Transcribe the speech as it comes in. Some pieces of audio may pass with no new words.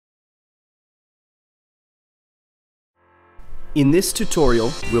In this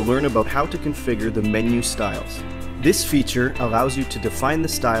tutorial, we'll learn about how to configure the menu styles. This feature allows you to define the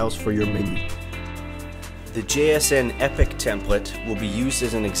styles for your menu. The JSN Epic template will be used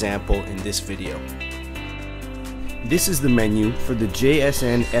as an example in this video. This is the menu for the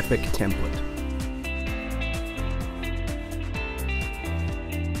JSN Epic template.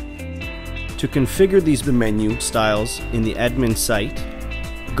 To configure these menu styles in the admin site,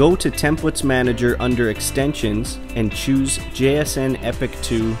 go to Templates Manager under Extensions and choose JSN Epic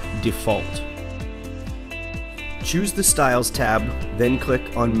 2 Default. Choose the Styles tab, then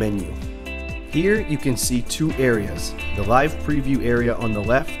click on Menu. Here you can see two areas, the Live Preview area on the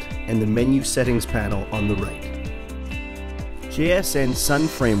left and the Menu Settings panel on the right. JSN Sun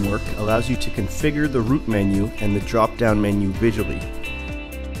Framework allows you to configure the root menu and the drop-down menu visually.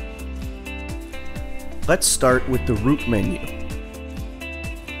 Let's start with the root menu.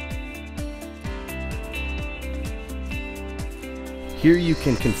 Here you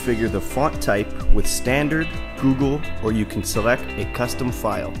can configure the font type with Standard, Google, or you can select a custom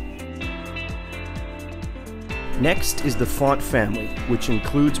file. Next is the font family, which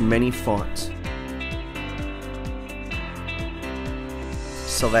includes many fonts.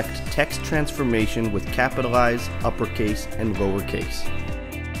 Select text transformation with capitalize, uppercase, and lowercase.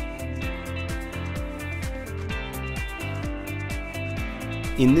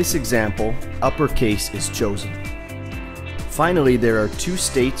 In this example, uppercase is chosen. Finally, there are two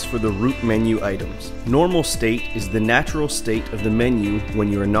states for the root menu items. Normal state is the natural state of the menu when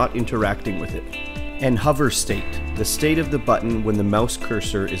you are not interacting with it. And hover state, the state of the button when the mouse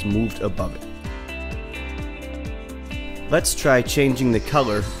cursor is moved above it. Let's try changing the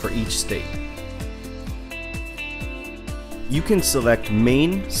color for each state. You can select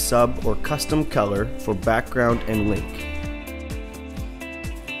main, sub, or custom color for background and link.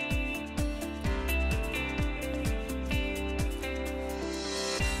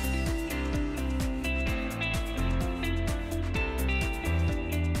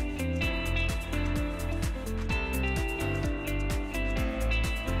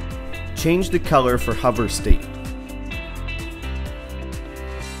 Change the color for hover state.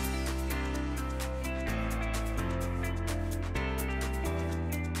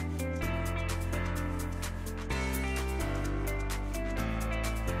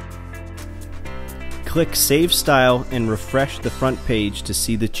 Click Save Style and refresh the front page to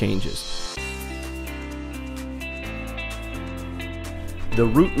see the changes. The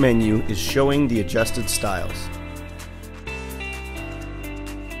root menu is showing the adjusted styles.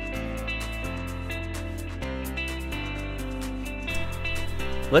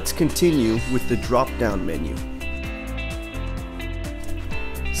 Let's continue with the drop-down menu.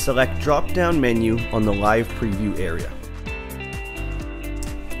 Select drop-down menu on the Live Preview area.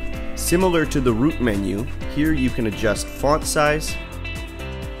 Similar to the root menu, here you can adjust font size,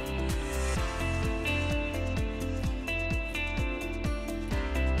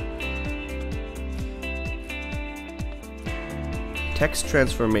 text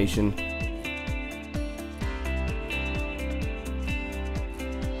transformation,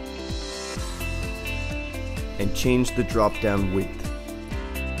 and change the drop-down width.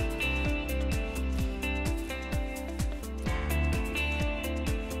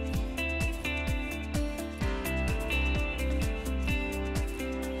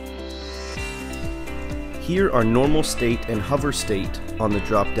 Here are normal state and hover state on the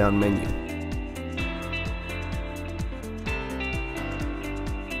drop-down menu.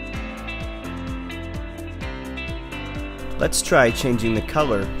 Let's try changing the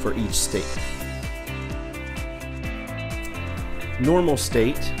color for each state. Normal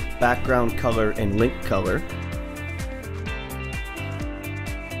state, background color, and link color.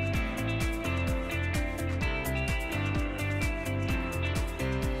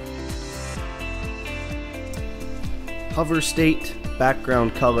 Hover state,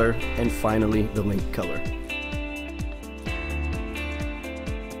 background color, and finally the link color.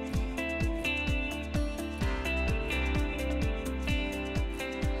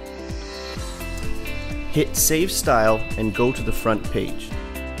 Hit Save Style and go to the front page.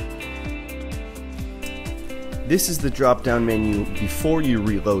 This is the drop-down menu before you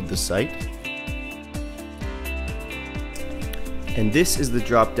reload the site. And this is the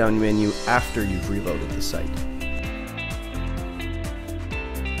drop-down menu after you've reloaded the site.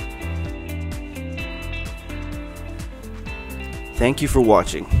 Thank you for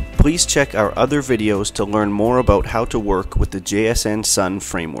watching. Please check our other videos to learn more about how to work with the JSN Sun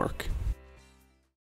framework.